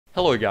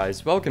Hello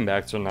guys, welcome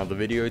back to another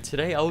video.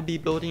 Today I will be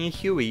building a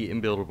Huey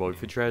in Build a Boat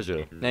for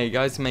Treasure. Now you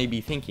guys may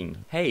be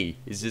thinking, hey,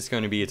 is this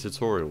going to be a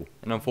tutorial?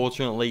 And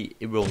unfortunately,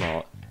 it will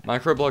not.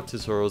 Microblock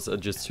tutorials are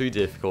just too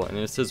difficult, and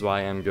this is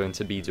why I'm going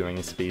to be doing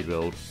a speed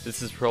build.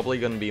 This is probably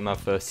going to be my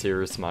first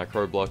serious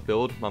microblock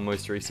build. My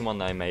most recent one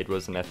that I made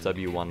was an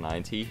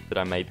FW190, but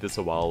I made this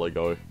a while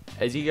ago.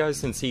 As you guys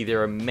can see,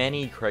 there are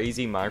many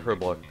crazy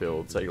microblock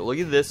builds. Like, look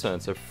at this one,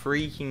 it's a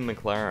freaking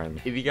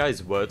McLaren. If you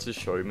guys were to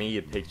show me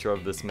a picture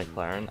of this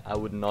McLaren, I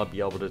would not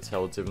be able to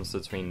tell the difference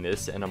between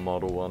this and a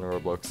Model 1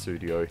 Roblox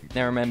Studio.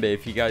 Now remember,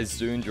 if you guys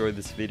do enjoy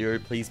this video,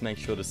 please make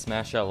sure to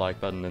smash that like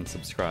button and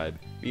subscribe.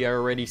 We are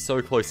already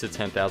so close to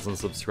 10,000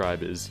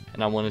 subscribers,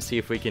 and I want to see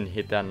if we can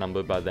hit that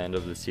number by the end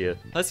of this year.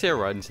 Let's get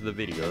right into the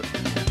video.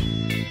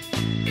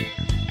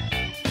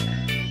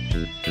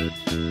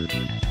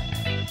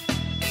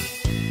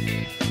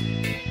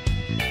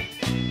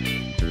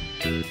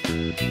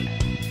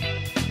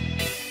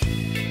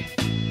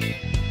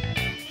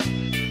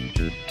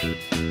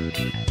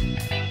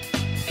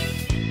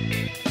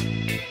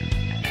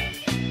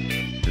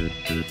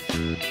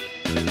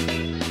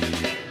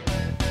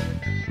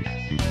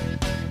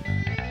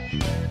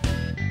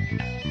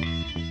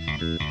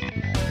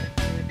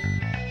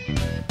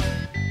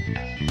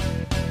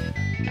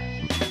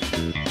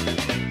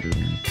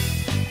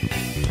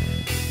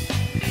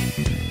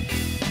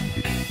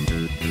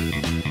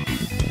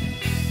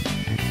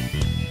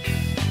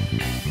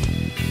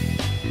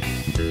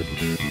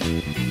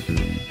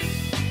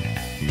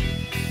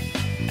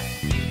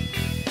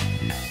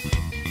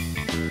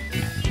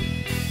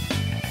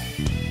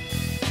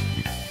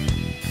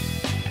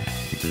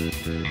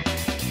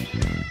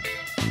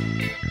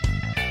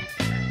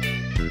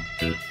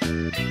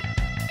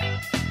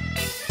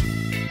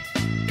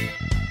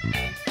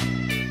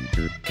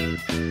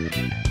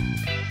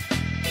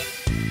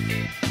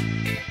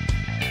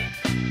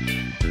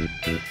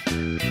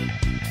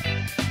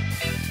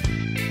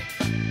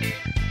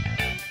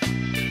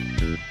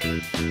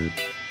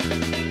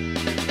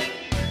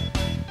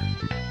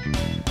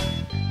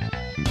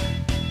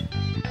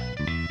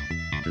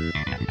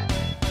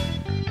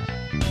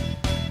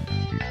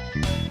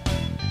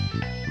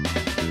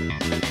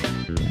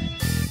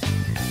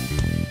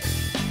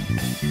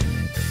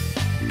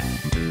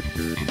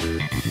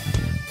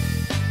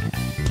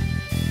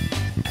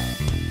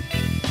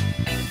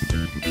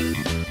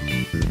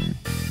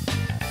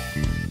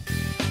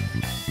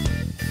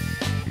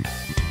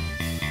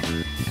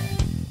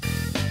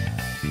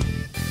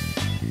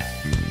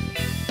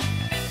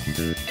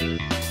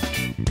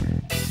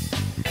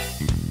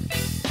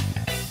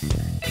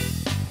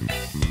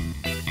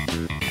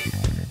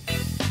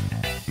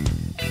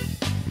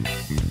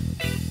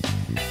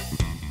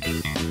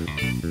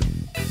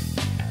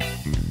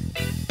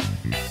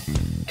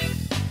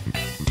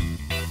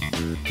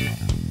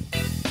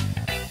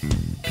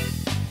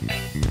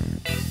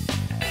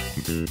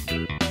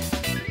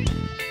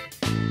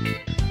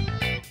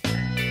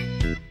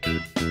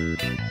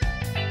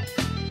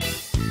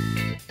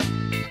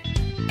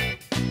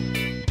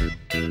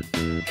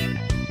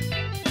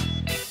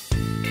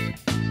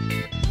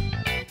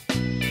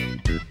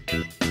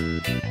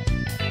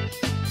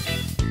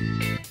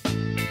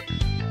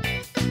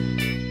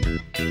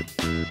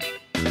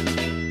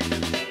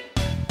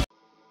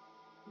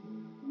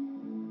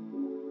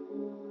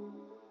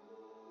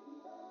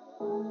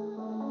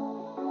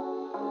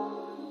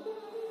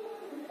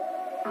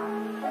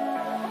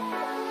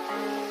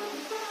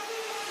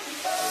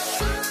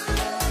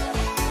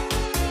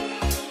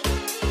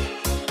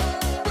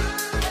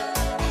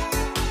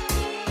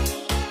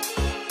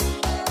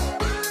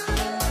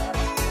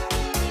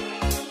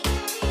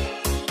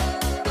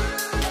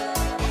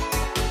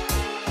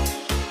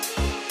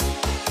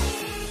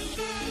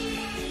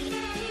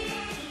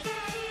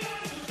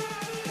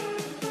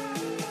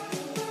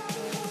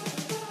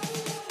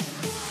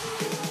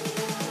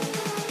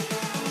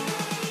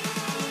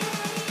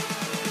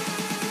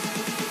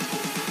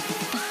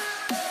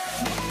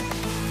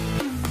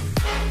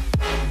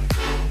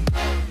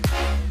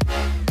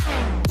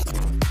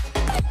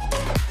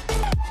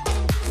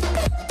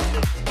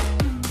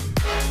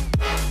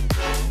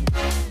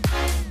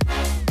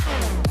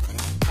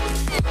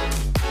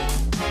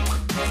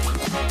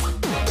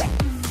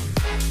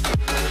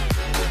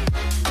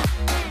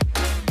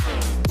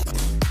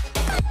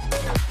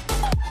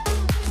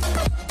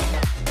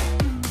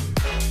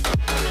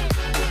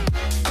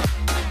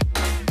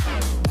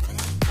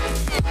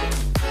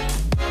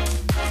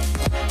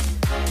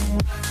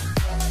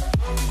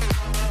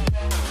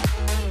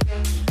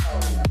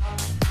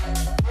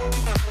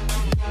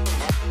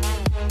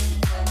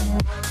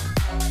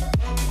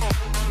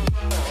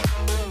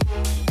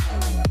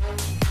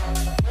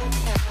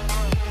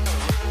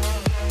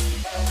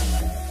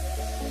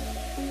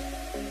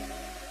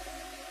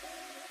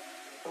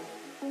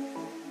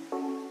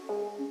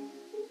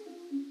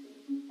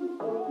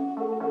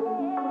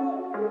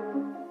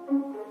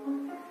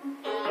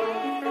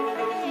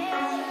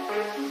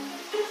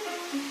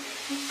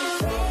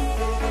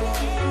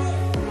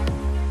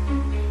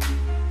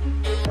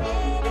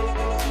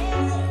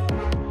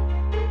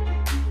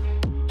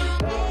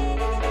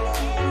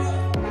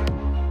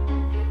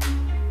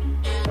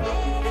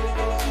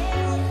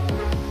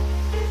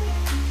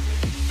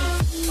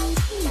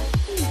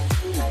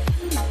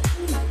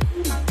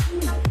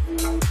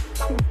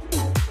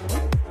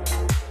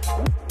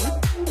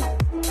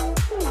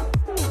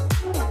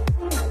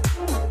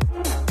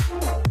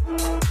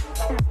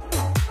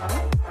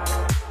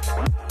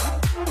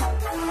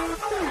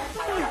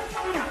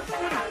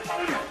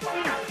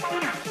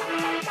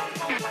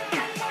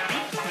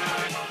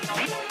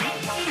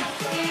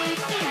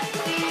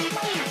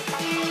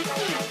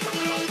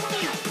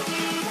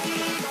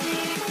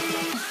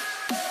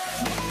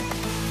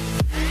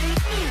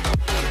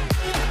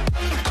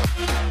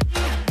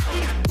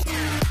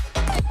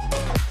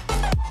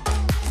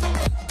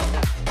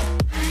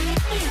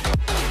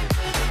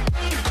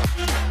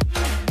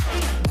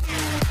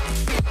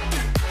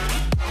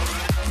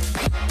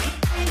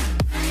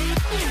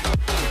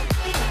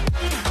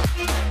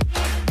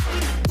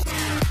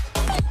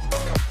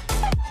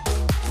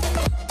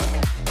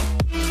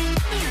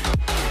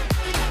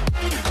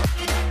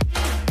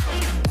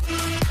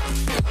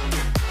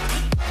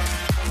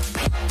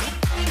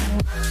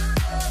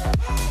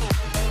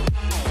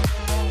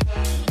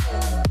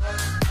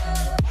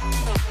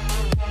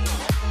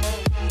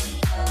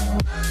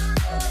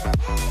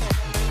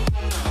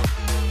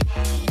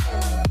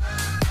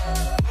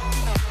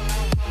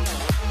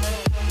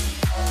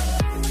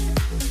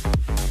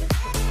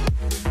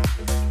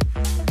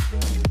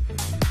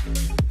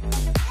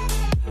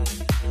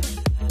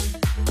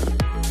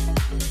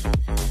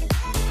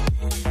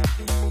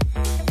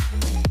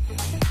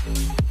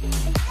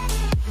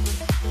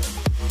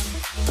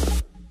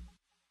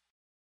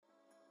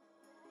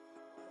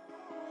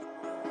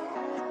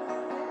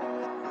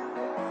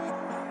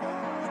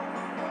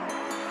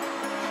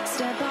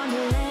 on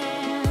the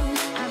land,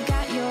 I've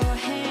got your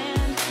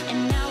hand,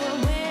 and now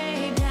we're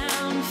way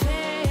down,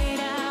 fade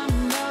out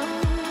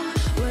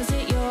low. Was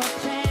it your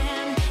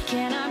plan?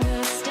 Can't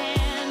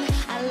understand.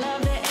 I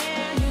love the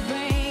air you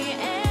bring,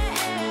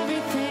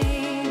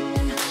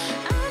 everything.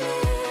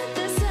 Under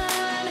the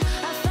sun,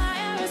 a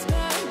fire is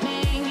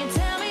burning. You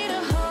tell me to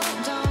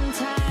hold on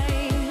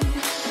tight.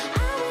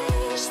 I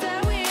wish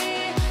that we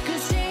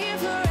could stay here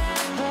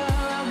forever.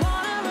 I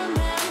wanna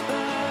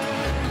remember.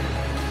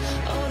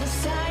 Oh, the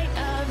sight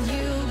of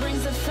you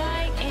brings the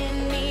fight in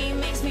me,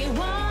 makes me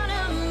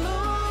wanna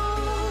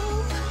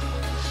move.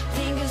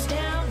 Fingers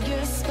down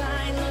your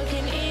spine,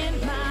 looking in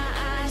my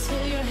eyes,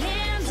 feel your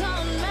hands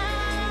on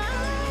mine.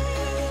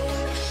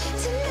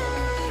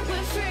 Tonight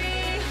we're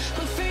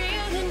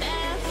freer than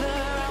ever.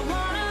 I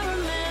wanna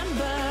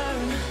remember.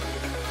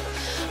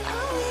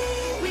 Oh,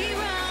 we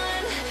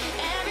run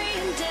every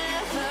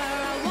endeavor.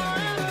 I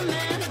wanna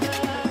remember.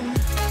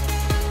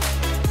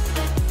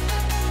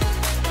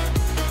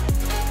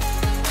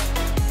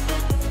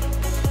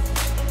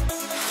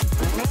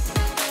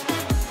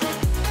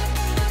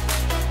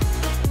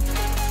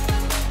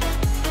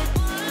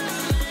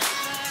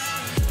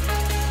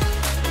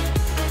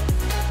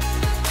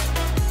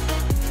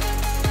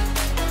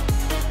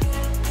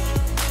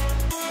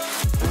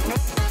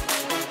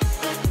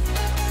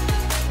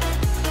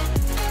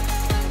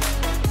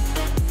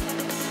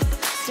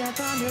 Step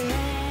on the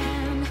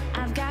land,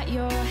 I've got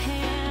your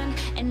hand,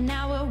 and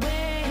now we're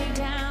way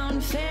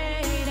down,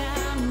 fade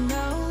out.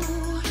 No,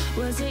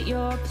 was it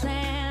your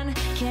plan?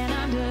 Can't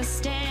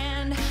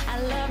understand. I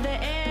love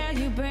the air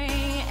you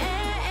bring,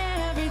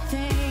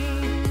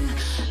 everything.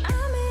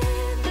 I'm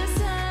in the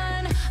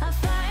sun, a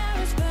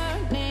fire is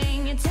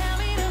burning. You tell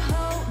me to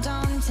hold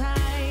on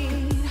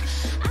tight.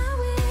 I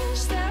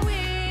wish that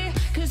we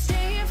could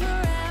stay here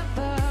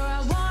forever.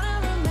 I wanna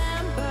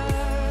remember.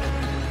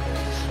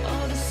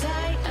 Oh, the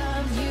sight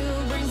of you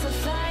brings the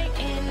fight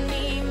in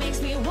me,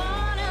 makes me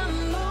wanna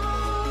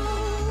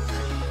move.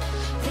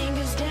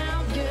 Fingers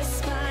down your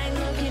spine,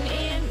 looking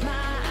in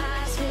my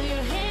eyes, feel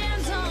your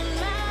hands on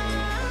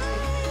mine.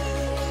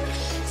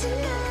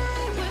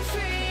 Tonight we're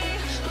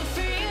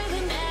freer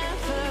than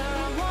ever.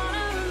 I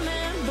wanna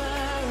remember.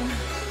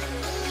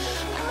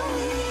 Oh,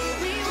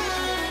 we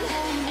run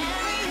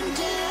every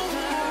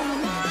endeavor. I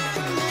wanna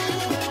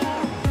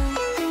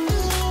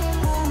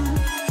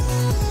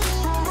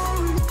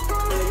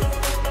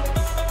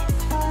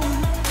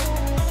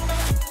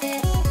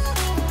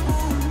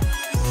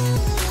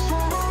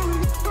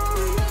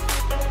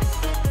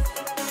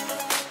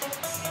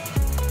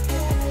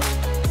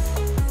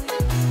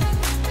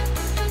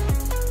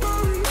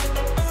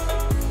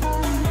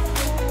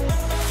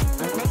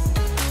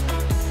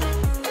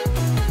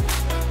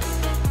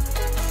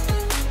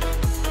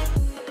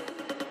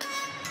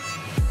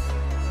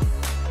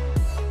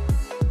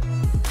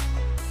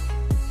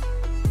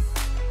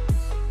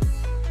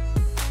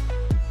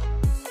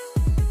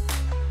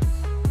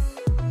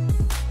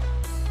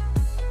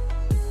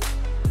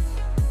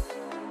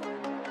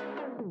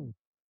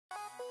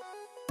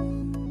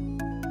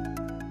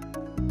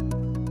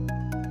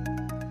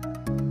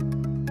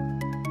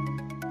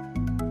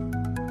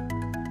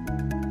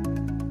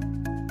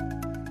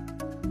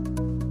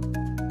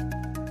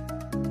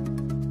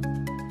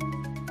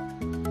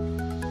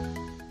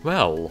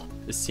Well,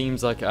 it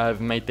seems like I've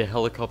made the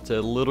helicopter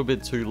a little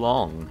bit too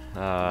long.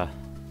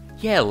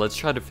 Yeah, let's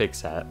try to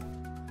fix that.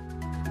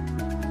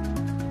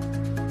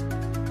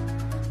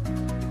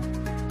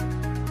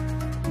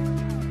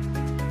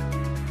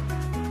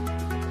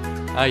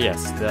 Ah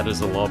yes, that is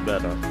a lot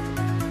better.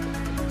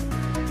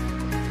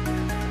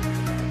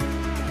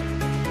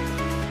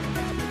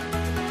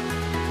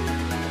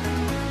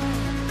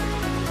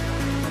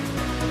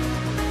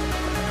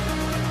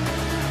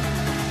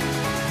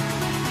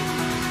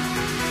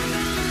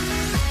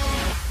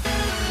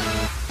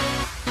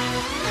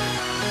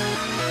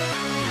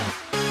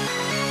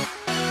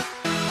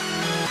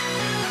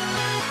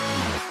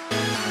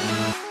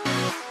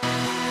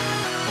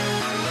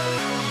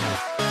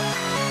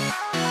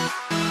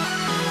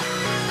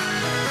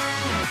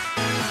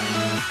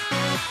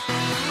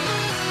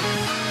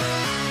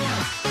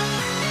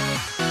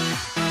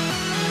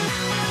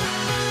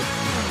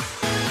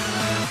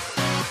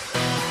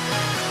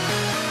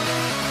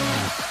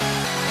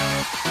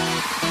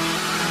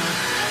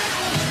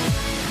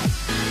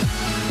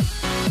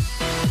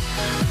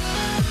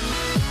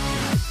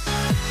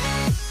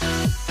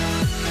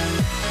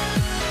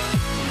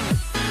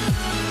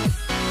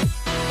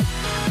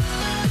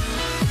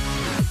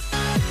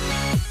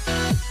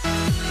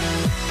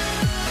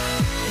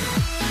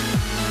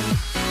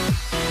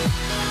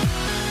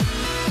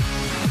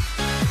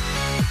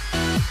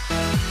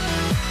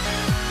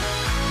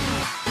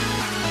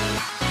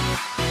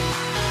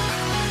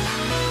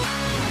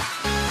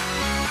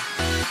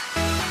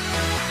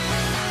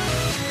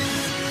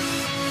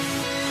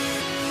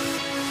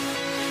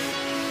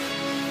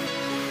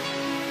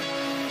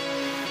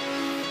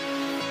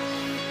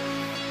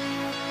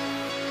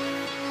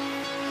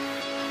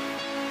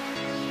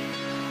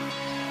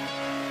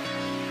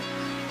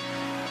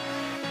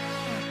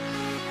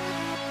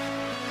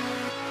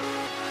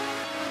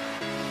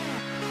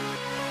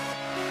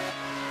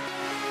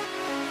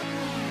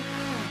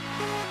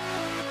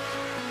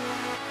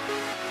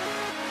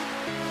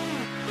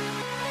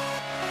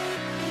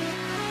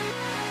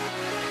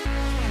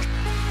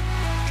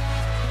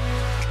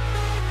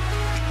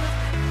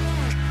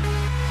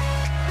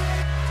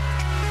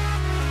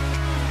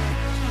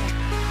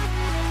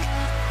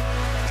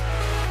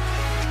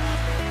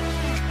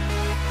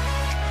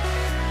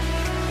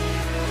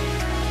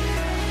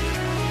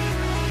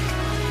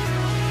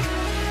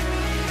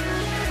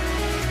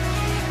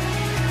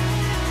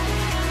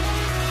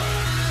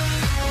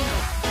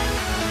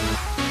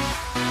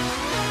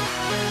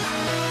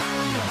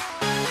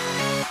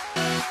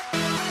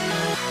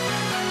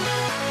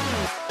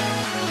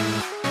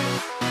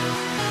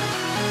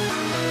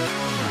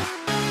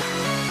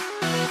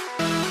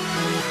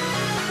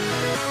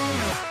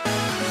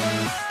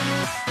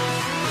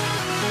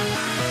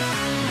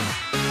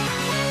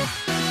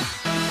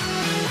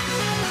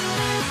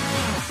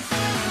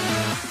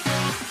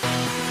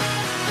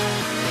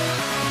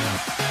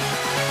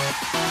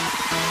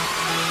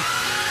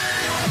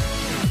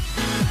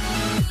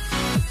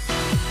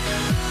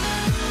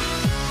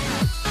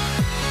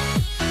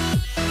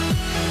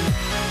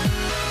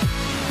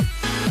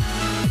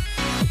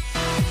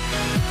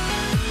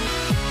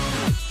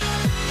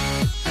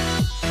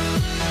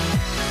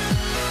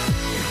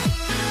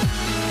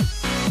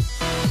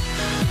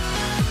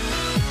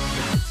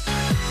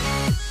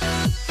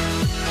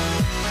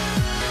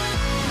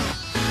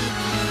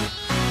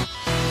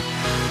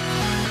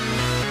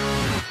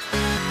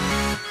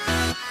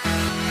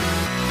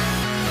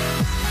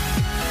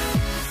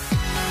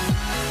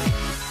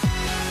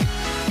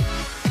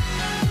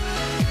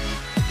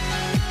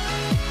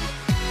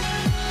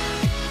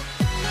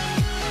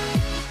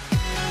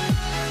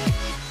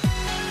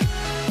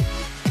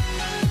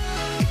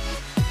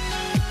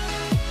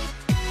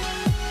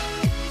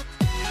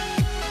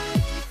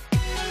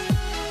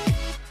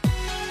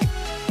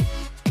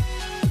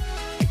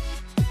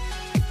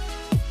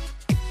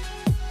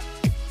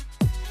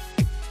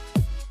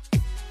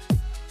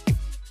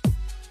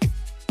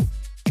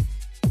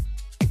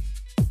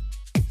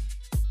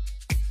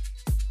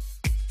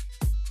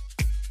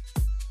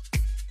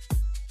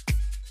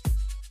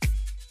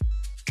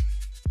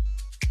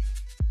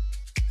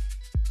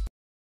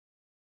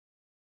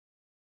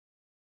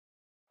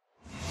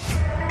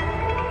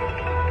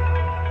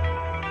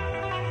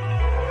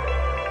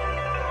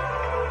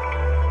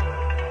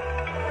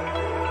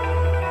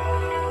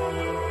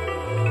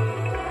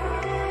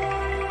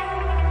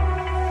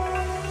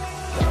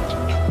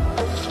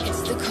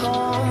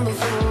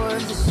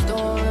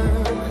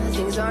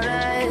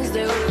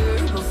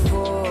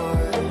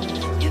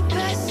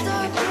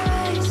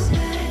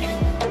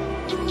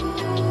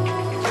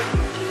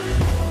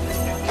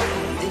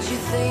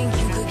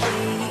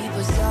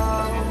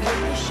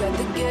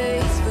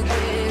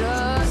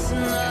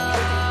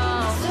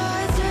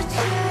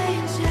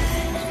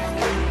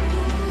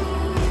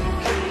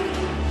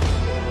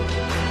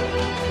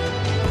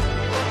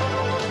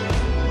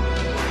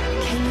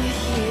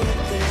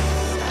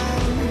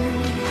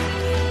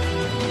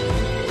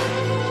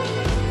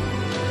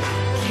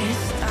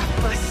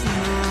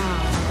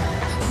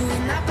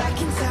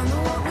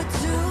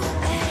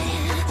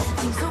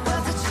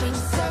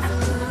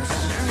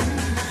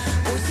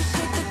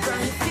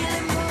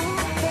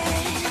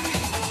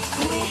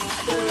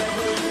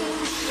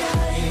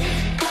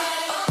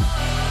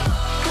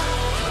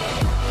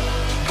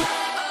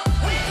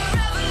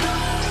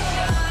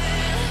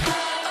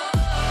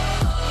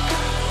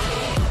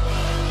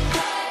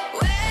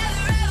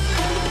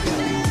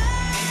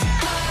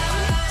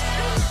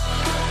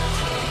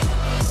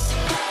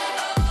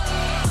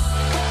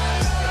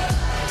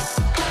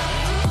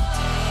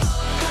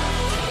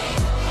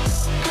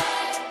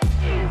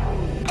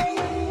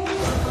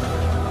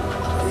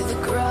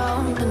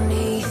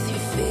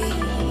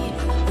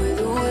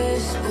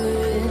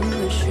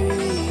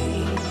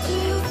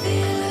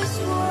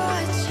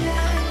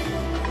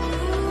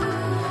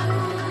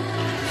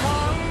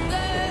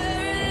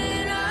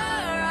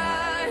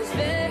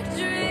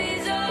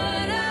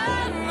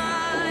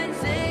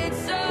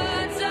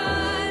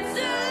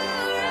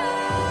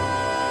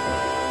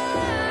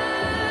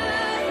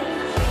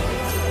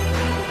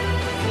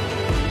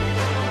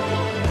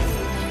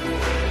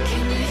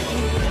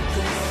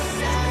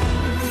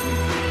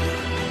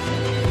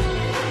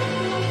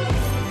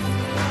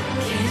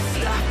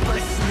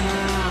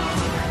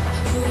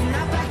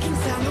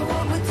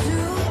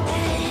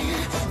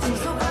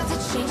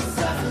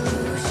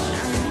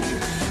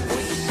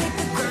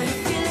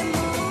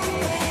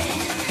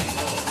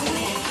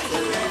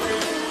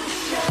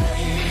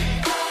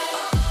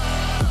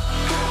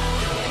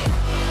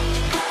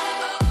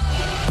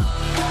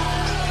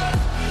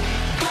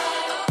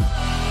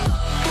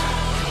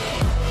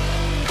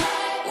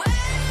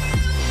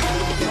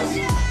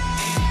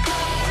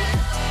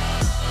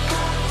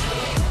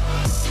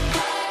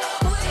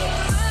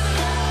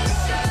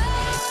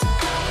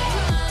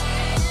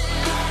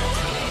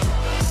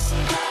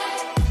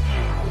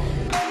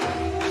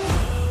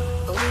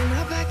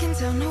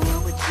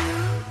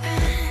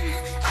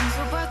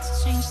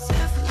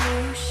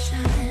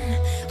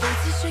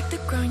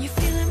 ground, you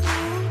feel